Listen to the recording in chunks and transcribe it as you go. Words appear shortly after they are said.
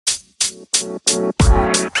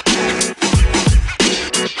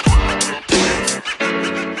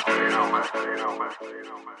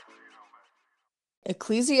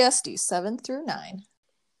Ecclesiastes 7 through 9.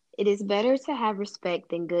 It is better to have respect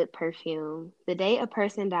than good perfume. The day a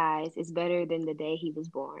person dies is better than the day he was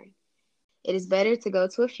born. It is better to go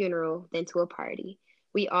to a funeral than to a party.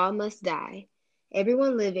 We all must die.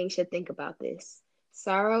 Everyone living should think about this.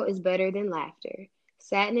 Sorrow is better than laughter.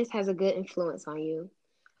 Sadness has a good influence on you.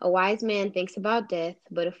 A wise man thinks about death,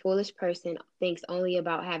 but a foolish person thinks only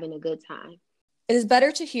about having a good time. It is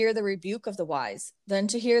better to hear the rebuke of the wise than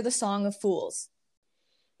to hear the song of fools.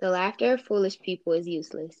 The laughter of foolish people is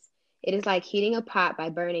useless. It is like heating a pot by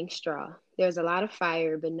burning straw. There is a lot of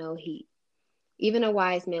fire, but no heat. Even a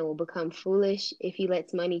wise man will become foolish if he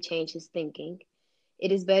lets money change his thinking.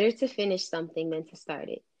 It is better to finish something than to start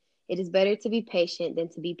it. It is better to be patient than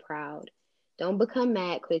to be proud. Don't become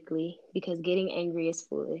mad quickly, because getting angry is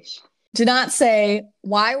foolish. Do not say,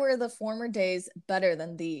 "Why were the former days better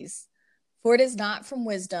than these?" For it is not from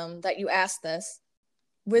wisdom that you ask this.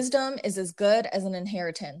 Wisdom is as good as an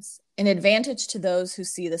inheritance, an advantage to those who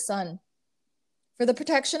see the sun. For the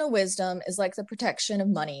protection of wisdom is like the protection of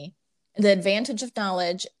money, and the advantage of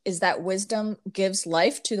knowledge is that wisdom gives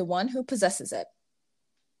life to the one who possesses it.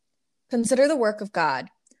 Consider the work of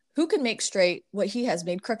God. Who can make straight what he has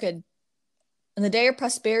made crooked? In the day of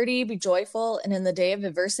prosperity, be joyful, and in the day of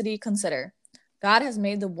adversity, consider. God has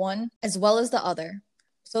made the one as well as the other,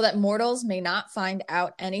 so that mortals may not find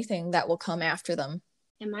out anything that will come after them.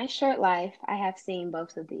 In my short life, I have seen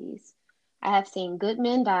both of these. I have seen good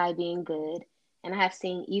men die being good, and I have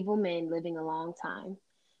seen evil men living a long time.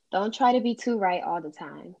 Don't try to be too right all the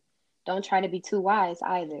time. Don't try to be too wise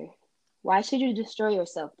either. Why should you destroy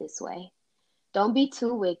yourself this way? Don't be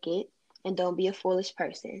too wicked, and don't be a foolish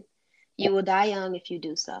person. You will die young if you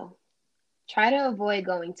do so. Try to avoid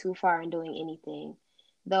going too far in doing anything.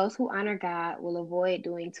 Those who honor God will avoid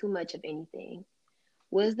doing too much of anything.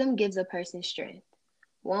 Wisdom gives a person strength.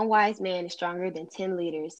 One wise man is stronger than 10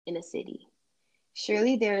 leaders in a city.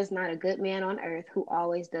 Surely there is not a good man on earth who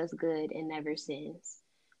always does good and never sins.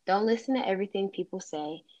 Don't listen to everything people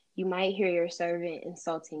say. You might hear your servant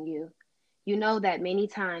insulting you. You know that many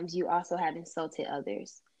times you also have insulted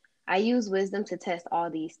others. I use wisdom to test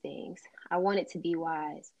all these things. I wanted to be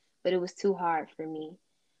wise, but it was too hard for me.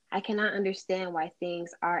 I cannot understand why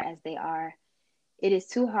things are as they are. It is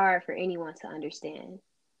too hard for anyone to understand.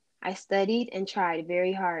 I studied and tried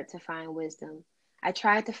very hard to find wisdom. I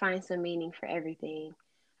tried to find some meaning for everything.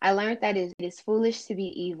 I learned that it is foolish to be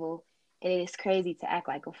evil, and it is crazy to act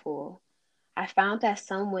like a fool. I found that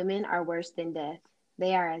some women are worse than death.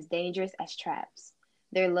 They are as dangerous as traps.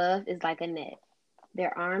 Their love is like a net.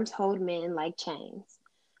 Their arms hold men like chains.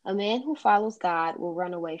 A man who follows God will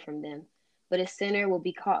run away from them, but a sinner will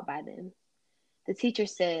be caught by them. The teacher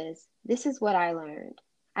says, "This is what I learned.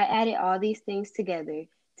 I added all these things together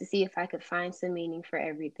to see if I could find some meaning for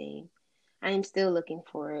everything. I am still looking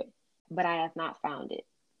for it, but I have not found it.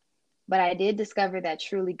 But I did discover that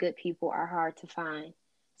truly good people are hard to find.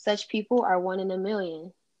 Such people are one in a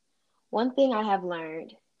million. One thing I have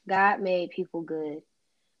learned, God made people good,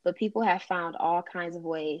 but people have found all kinds of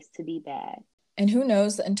ways to be bad." And who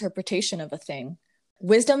knows the interpretation of a thing?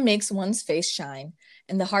 Wisdom makes one's face shine,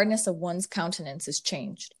 and the hardness of one's countenance is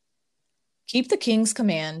changed. Keep the king's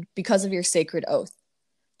command because of your sacred oath.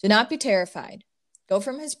 Do not be terrified. Go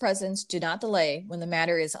from his presence, do not delay when the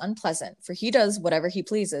matter is unpleasant, for he does whatever he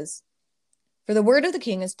pleases. For the word of the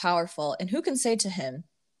king is powerful, and who can say to him,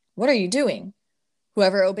 "What are you doing?"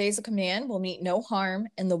 Whoever obeys a command will meet no harm,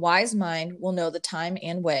 and the wise mind will know the time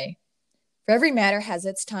and way. For every matter has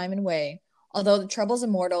its time and way, although the troubles of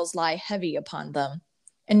mortals lie heavy upon them.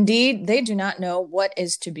 Indeed, they do not know what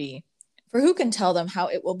is to be, for who can tell them how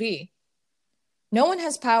it will be? No one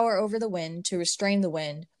has power over the wind to restrain the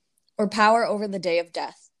wind, or power over the day of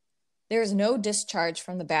death. There is no discharge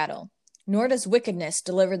from the battle, nor does wickedness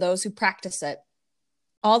deliver those who practice it.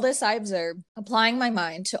 All this I observe, applying my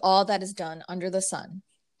mind to all that is done under the sun,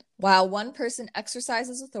 while one person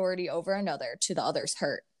exercises authority over another to the other's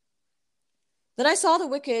hurt. Then I saw the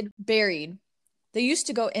wicked buried. They used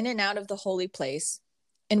to go in and out of the holy place,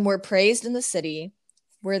 and were praised in the city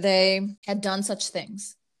where they had done such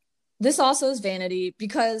things. This also is vanity,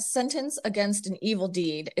 because sentence against an evil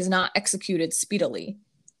deed is not executed speedily.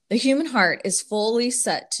 The human heart is fully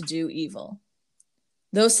set to do evil.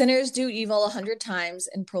 Though sinners do evil 100 times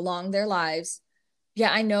and prolong their lives,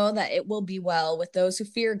 yet I know that it will be well with those who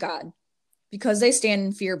fear God, because they stand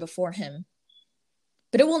in fear before him.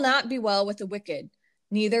 But it will not be well with the wicked,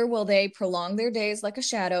 neither will they prolong their days like a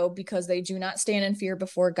shadow, because they do not stand in fear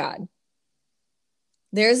before God.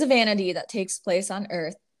 There is a vanity that takes place on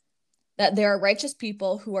earth, that there are righteous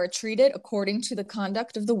people who are treated according to the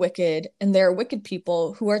conduct of the wicked, and there are wicked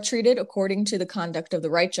people who are treated according to the conduct of the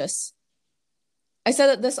righteous. I said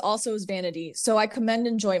that this also is vanity, so I commend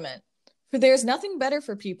enjoyment. For there is nothing better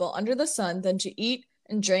for people under the sun than to eat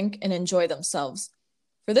and drink and enjoy themselves.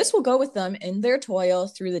 For this will go with them in their toil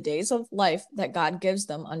through the days of life that God gives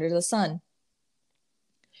them under the sun.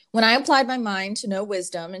 When I applied my mind to know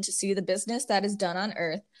wisdom and to see the business that is done on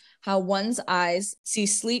earth, how one's eyes see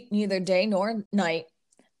sleep neither day nor night,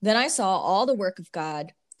 then I saw all the work of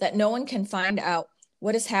God, that no one can find out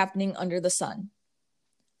what is happening under the sun.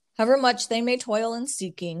 However much they may toil in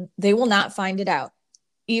seeking, they will not find it out.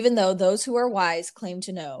 Even though those who are wise claim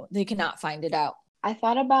to know, they cannot find it out. I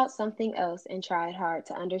thought about something else and tried hard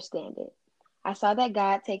to understand it. I saw that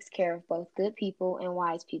God takes care of both good people and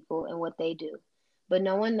wise people in what they do, but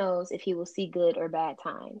no one knows if he will see good or bad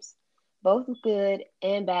times. Both good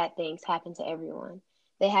and bad things happen to everyone.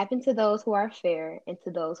 They happen to those who are fair and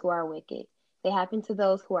to those who are wicked. They happen to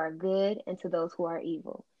those who are good and to those who are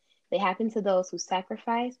evil. They happen to those who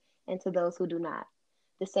sacrifice and to those who do not.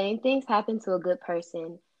 The same things happen to a good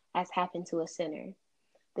person as happen to a sinner.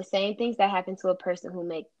 The same things that happen to a person who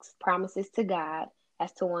makes promises to God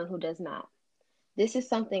as to one who does not. This is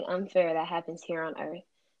something unfair that happens here on earth.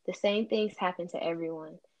 The same things happen to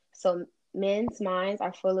everyone. So men's minds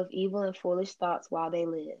are full of evil and foolish thoughts while they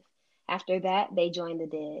live. After that, they join the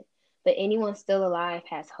dead. But anyone still alive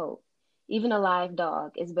has hope. Even a live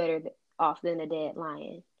dog is better off than a dead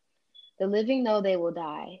lion. The living know they will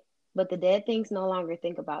die, but the dead things no longer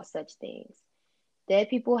think about such things. Dead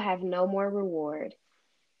people have no more reward.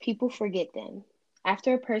 People forget them.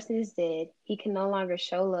 After a person is dead, he can no longer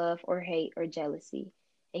show love or hate or jealousy,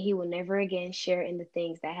 and he will never again share in the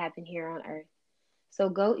things that happen here on earth. So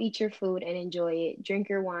go eat your food and enjoy it, drink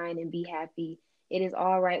your wine and be happy. It is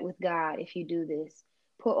all right with God if you do this.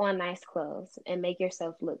 Put on nice clothes and make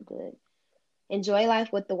yourself look good. Enjoy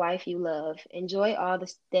life with the wife you love. Enjoy all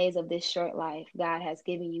the days of this short life God has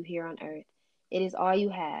given you here on earth. It is all you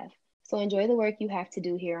have. So enjoy the work you have to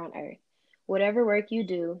do here on earth. Whatever work you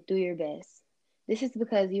do, do your best. This is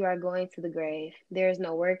because you are going to the grave. There is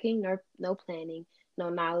no working, no planning, no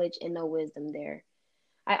knowledge, and no wisdom there.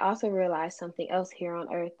 I also realized something else here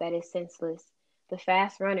on earth that is senseless. The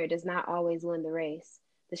fast runner does not always win the race.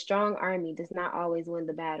 The strong army does not always win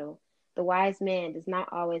the battle. The wise man does not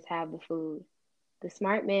always have the food. The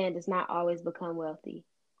smart man does not always become wealthy.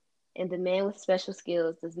 And the man with special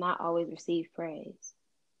skills does not always receive praise.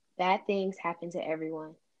 Bad things happen to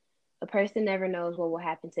everyone. A person never knows what will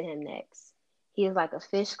happen to him next. He is like a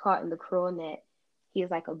fish caught in the cruel net. He is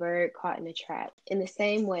like a bird caught in a trap. In the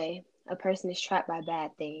same way, a person is trapped by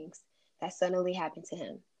bad things that suddenly happen to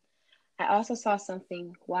him. I also saw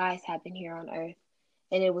something wise happen here on earth,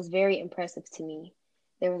 and it was very impressive to me.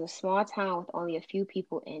 There was a small town with only a few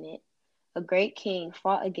people in it. A great king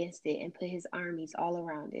fought against it and put his armies all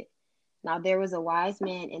around it. Now there was a wise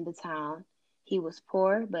man in the town. He was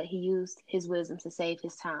poor, but he used his wisdom to save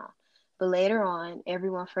his town. But later on,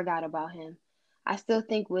 everyone forgot about him. I still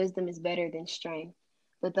think wisdom is better than strength,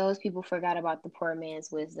 but those people forgot about the poor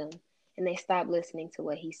man's wisdom, and they stopped listening to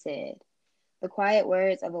what he said. The quiet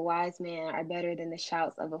words of a wise man are better than the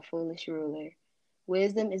shouts of a foolish ruler.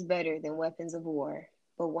 Wisdom is better than weapons of war,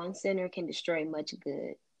 but one sinner can destroy much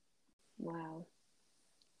good. Wow,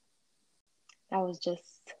 that was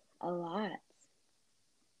just a lot.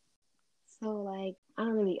 So, like, I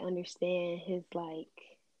don't really understand his, like,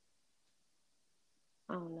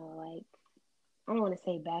 I don't know, like, I don't want to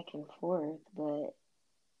say back and forth, but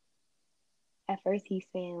at first he's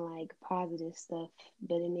saying, like, positive stuff,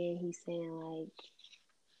 but then he's saying, like,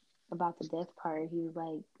 about the death part, he was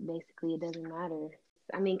like, basically, it doesn't matter.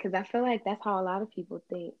 I mean, because I feel like that's how a lot of people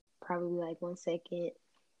think. Probably, like, 1 second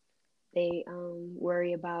they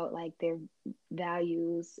worry about, like, their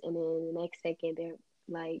values, and then the next second they're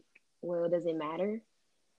like, well, does it matter?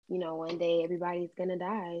 You know, one day everybody's gonna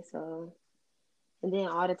die, so. And then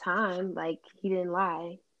all the time, like, he didn't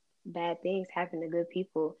lie. Bad things happen to good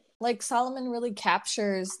people. Like, Solomon really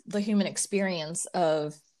captures the human experience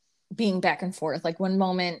of being back and forth. Like, one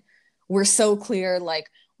moment we're so clear, like,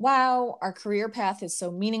 wow, our career path is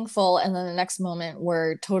so meaningful. And then the next moment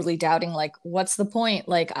we're totally doubting, like, what's the point?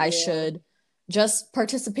 Like, I should just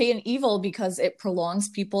participate in evil because it prolongs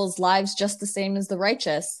people's lives just the same as the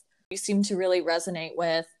righteous. You seem to really resonate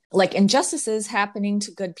with, like, injustices happening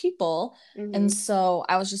to good people. Mm-hmm. And so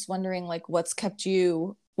I was just wondering, like, what's kept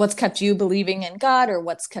you believing in God, or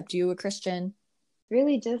what's kept you a Christian?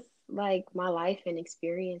 Really just, like, my life and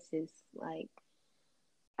experiences. Like,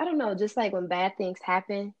 I don't know, just, like, when bad things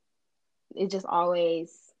happen, it just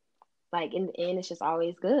always, like, in the end, it's just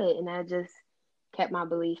always good. And that just kept my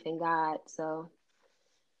belief in God. So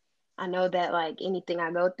I know that, like, anything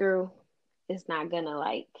I go through is not gonna,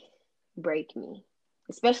 like, break me.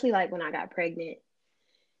 Especially, like, when I got pregnant.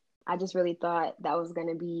 I just really thought that was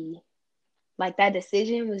gonna be, like, that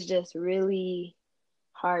decision was just really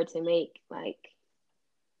hard to make. Like,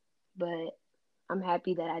 but I'm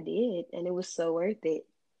happy that I did. And it was so worth it.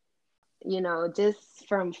 Just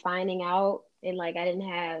from finding out, and like I didn't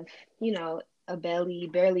have, a belly,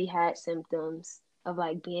 barely had symptoms of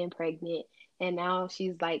like being pregnant. And now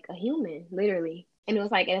she's like a human, literally. And it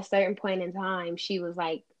was like at a certain point in time, she was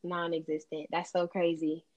like non existent. That's so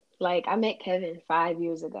crazy. Like, I met Kevin 5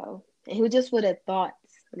 years ago, and who just would have thought,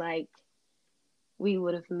 like, we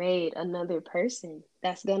would have made another person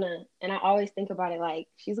that's gonna, and I always think about it like,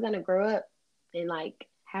 she's gonna grow up and like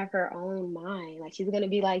have her own mind. Like, she's gonna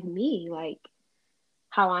be like me. Like,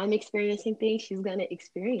 how I'm experiencing things, she's gonna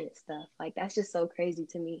experience stuff. Like, that's just so crazy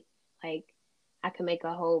to me. Like, I can make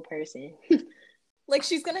a whole person. Like,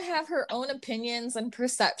 she's gonna have her own opinions and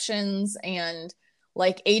perceptions and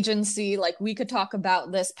like agency. Like, we could talk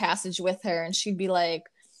about this passage with her and she'd be like,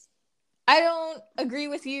 I don't agree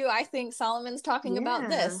with you. I think Solomon's talking about Yeah.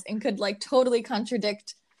 this, and could like totally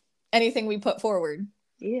contradict anything we put forward.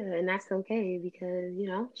 Yeah, and that's okay because,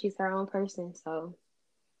 she's her own person. So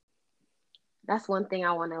that's one thing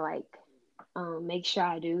I want to, like, make sure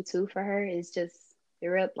I do too for her, is just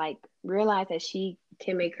like realize that she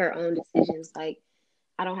can make her own decisions. Like,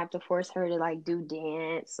 I don't have to force her to like do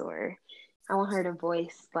dance, or I want her to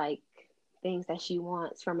voice like things that she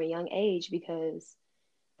wants from a young age, because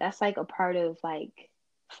that's like a part of like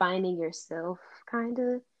finding yourself, kind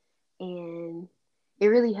of. And it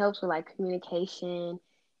really helps with like communication,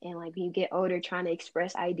 and like when you get older trying to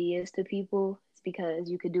express ideas to people, it's because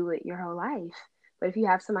you could do it your whole life. But if you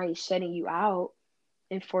have somebody shutting you out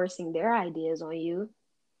and forcing their ideas on you,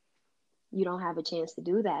 you don't have a chance to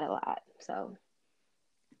do that a lot. So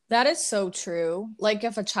That is so true. Like,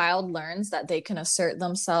 if a child learns that they can assert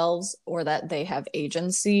themselves or that they have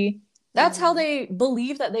agency, that's how mm-hmm. they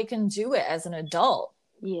believe that they can do it as an adult,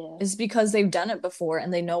 Yeah. is because they've done it before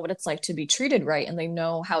and they know what it's like to be treated right, and they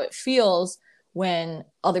know how it feels when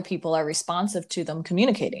other people are responsive to them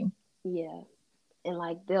communicating. Yeah. And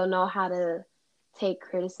like they'll know how to take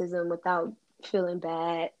criticism without feeling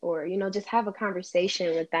bad, or just have a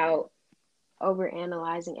conversation without over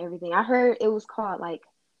analyzing everything. I heard it was called like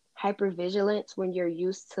hypervigilance, when you're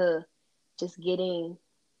used to just getting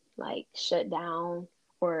like shut down,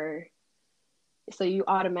 or so you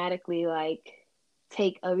automatically like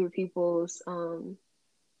take other people's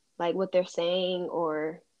like what they're saying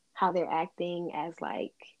or how they're acting as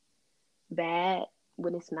like bad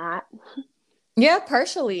when it's not. Yeah,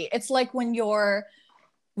 partially. It's like when you're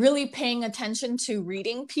really paying attention to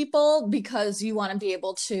reading people because you want to be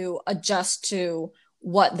able to adjust to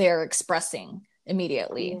what they're expressing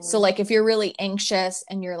immediately. So Yeah. like, if you're really anxious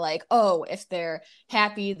and you're like, oh, if they're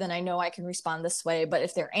happy, then I know I can respond this way, but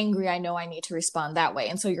if they're angry, I know I need to respond that way.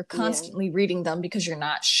 And so you're Yeah. constantly reading them because you're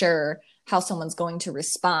not sure how someone's going to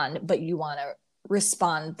respond, but you want to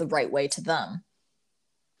respond the right way to them.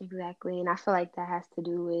 Exactly. And I feel like that has to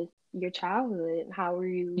do with your childhood. How were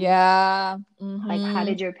you, Yeah. like, how Mm-hmm.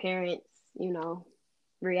 did your parents,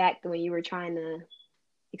 react when you were trying to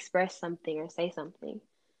express something or say something?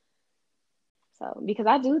 So, because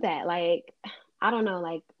I do that, like, I don't know,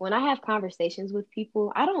 like, when I have conversations with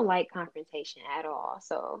people, I don't like confrontation at all.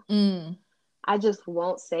 So, Mm. I just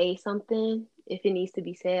won't say something. If it needs to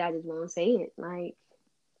be said, I just won't say it. Like,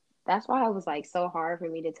 that's why it was like so hard for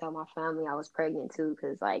me to tell my family I was pregnant too,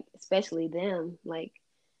 because like, especially them, like,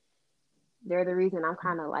 they're the reason I'm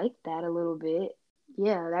kind of like that a little bit.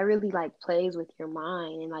 Yeah, that really like plays with your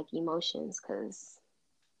mind and like emotions, because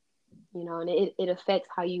and it affects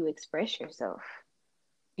how you express yourself.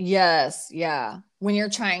 Yes, yeah. When you're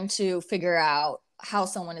trying to figure out how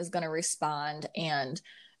someone is going to respond, and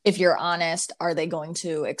if you're honest, are they going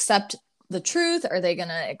to accept the truth? Are they going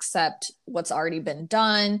to accept what's already been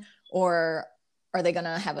done? Or are they going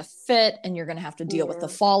to have a fit and you're going to have to deal with the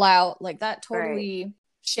Yeah, fallout? Like, that right. totally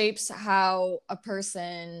shapes how a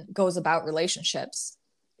person goes about relationships.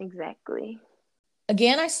 Exactly.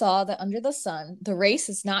 Again, I saw that under the sun, the race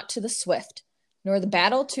is not to the swift, nor the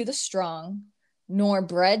battle to the strong, nor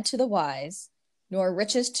bread to the wise, nor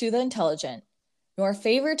riches to the intelligent, nor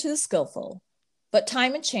favor to the skillful, but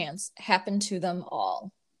time and chance happen to them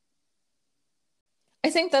all. I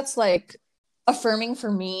think that's like affirming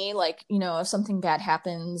for me. Like, if something bad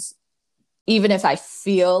happens, even if I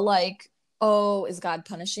feel like, oh, is God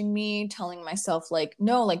punishing me? Telling myself, like,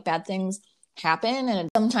 no, like, bad things happen, and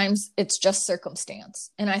sometimes it's just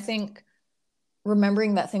circumstance. And I think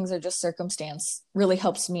remembering that things are just circumstance really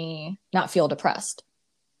helps me not feel depressed.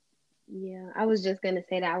 Yeah, I was just gonna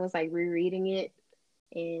say that I was like rereading it,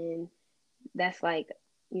 and that's like,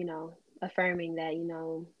 affirming that,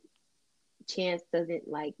 chance doesn't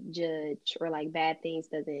like judge, or like bad things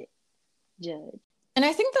doesn't judge. And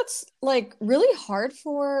I think that's like really hard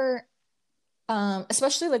for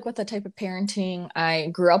especially like with the type of parenting I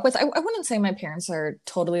grew up with. I wouldn't say my parents are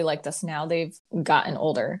totally like this now. They've gotten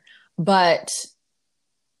older. But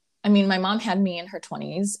I mean, my mom had me in her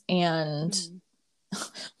 20s, and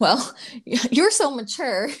well, you're so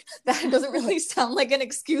mature that it doesn't really sound like an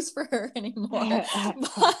excuse for her anymore.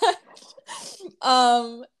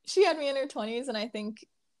 But she had me in her 20s, and I think,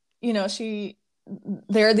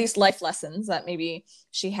 there are these life lessons that maybe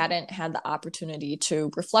she hadn't had the opportunity to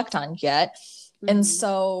reflect on yet. And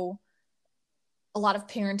so a lot of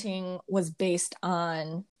parenting was based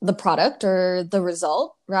on the product or the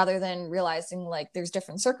result, rather than realizing like there's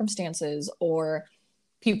different circumstances, or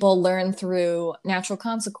people learn through natural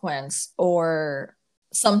consequence, or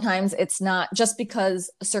sometimes it's not just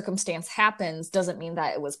because a circumstance happens doesn't mean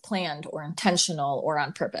that it was planned or intentional or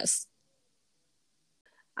on purpose.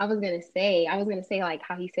 I was gonna say like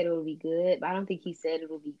how he said it would be good, but I don't think he said it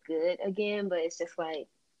would be good again. But it's just like,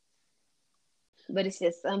 but it's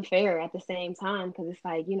just unfair at the same time, because it's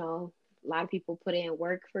like, a lot of people put in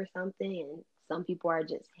work for something, and some people are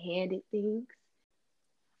just handed things.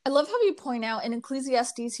 I love how you point out in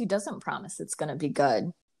Ecclesiastes, he doesn't promise it's going to be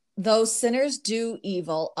good. Though sinners do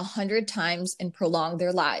evil 100 times and prolong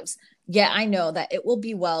their lives, yet I know that it will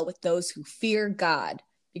be well with those who fear God,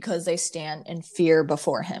 because they stand in fear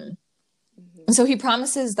before him. And so he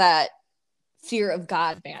promises that fear of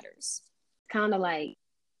God matters. Kind of like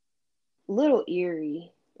a little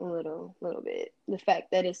eerie, a little bit. The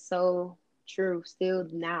fact that it's so true still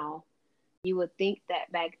now. You would think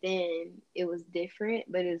that back then it was different,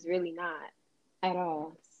 but it's really not at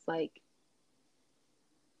all. It's like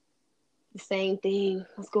the same thing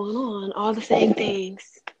was going on, all the same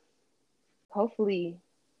things. Hopefully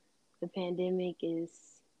the pandemic is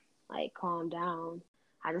like calmed down.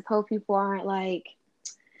 I just hope people aren't like,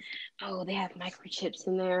 oh, they have microchips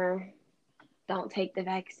in there, don't take the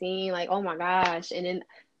vaccine, like, oh my gosh. And then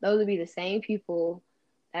those would be the same people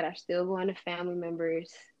that are still going to family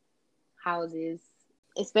members' houses,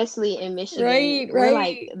 especially in Michigan. We're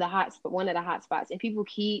like one of the hot spots, and people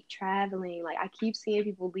keep traveling. Like, I keep seeing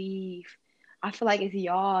people leave. I feel like it's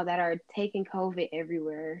y'all that are taking COVID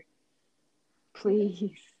everywhere.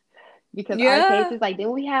 Please. Because our cases, like,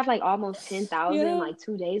 didn't we have like almost 10,000 like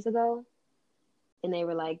 2 days ago? And they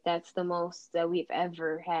were like, that's the most that we've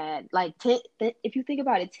ever had. Like, if you think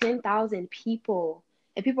about it, 10,000 people.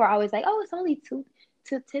 And people are always like, oh, it's only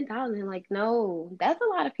 10,000. Like, no, that's a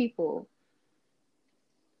lot of people.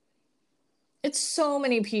 It's so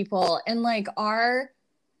many people. And like our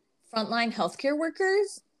frontline healthcare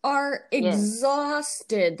workers are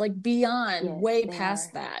exhausted, like beyond, way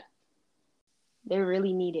past that. They're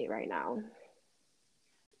really needed right now.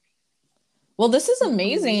 Well, this is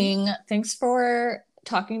amazing. Thanks for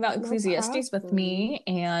talking about Ecclesiastes with me.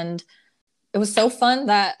 And it was so fun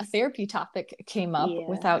that a therapy topic came up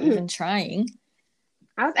without even trying.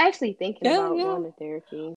 I was actually thinking about going to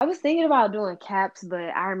therapy. I was thinking about doing CAPS, but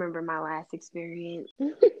I remember my last experience.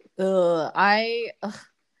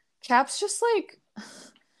 CAPS just like,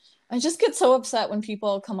 I just get so upset when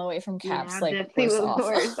people come away from CAPS like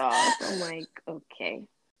worse off. I'm like, okay.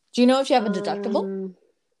 Do you know if you have a deductible?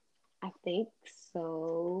 I think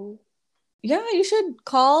so. Yeah, you should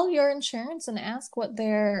call your insurance and ask what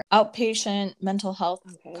their outpatient mental health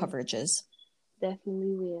coverage is.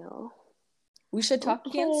 Definitely will. We should talk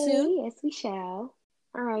again soon. Yes, we shall.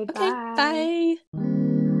 All right, okay, bye.